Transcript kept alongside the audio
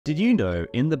Did you know,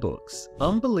 in the books,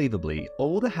 unbelievably,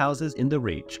 all the houses in the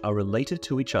Reach are related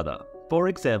to each other? For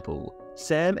example,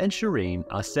 Sam and Shireen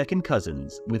are second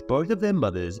cousins, with both of their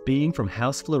mothers being from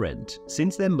House Florent,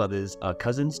 since their mothers are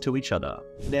cousins to each other.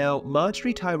 Now,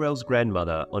 Margaery Tyrell's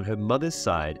grandmother on her mother's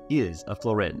side is a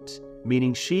Florent,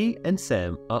 meaning she and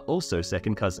Sam are also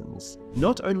second cousins.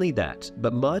 Not only that,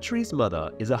 but Margaery's mother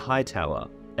is a Hightower,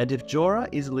 and if Jorah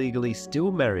is legally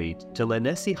still married to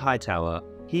Lannesi Hightower,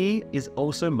 he is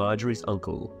also Margaery's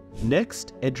uncle.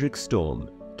 Next, Edric Storm,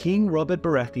 King Robert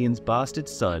Baratheon's bastard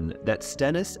son that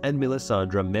Stannis and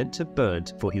Melisandre meant to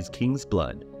burnt for his king's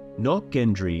blood, not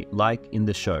Gendry like in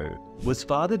the show, was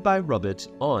fathered by Robert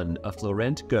on a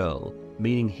Florent girl,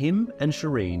 meaning him and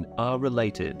Shireen are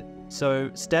related. So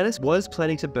Stannis was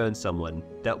planning to burn someone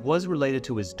that was related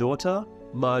to his daughter,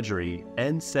 Margaery,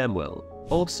 and Samwell.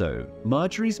 Also,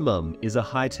 Margaery's mum is a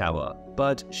Hightower,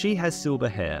 but she has silver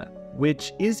hair,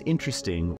 which is interesting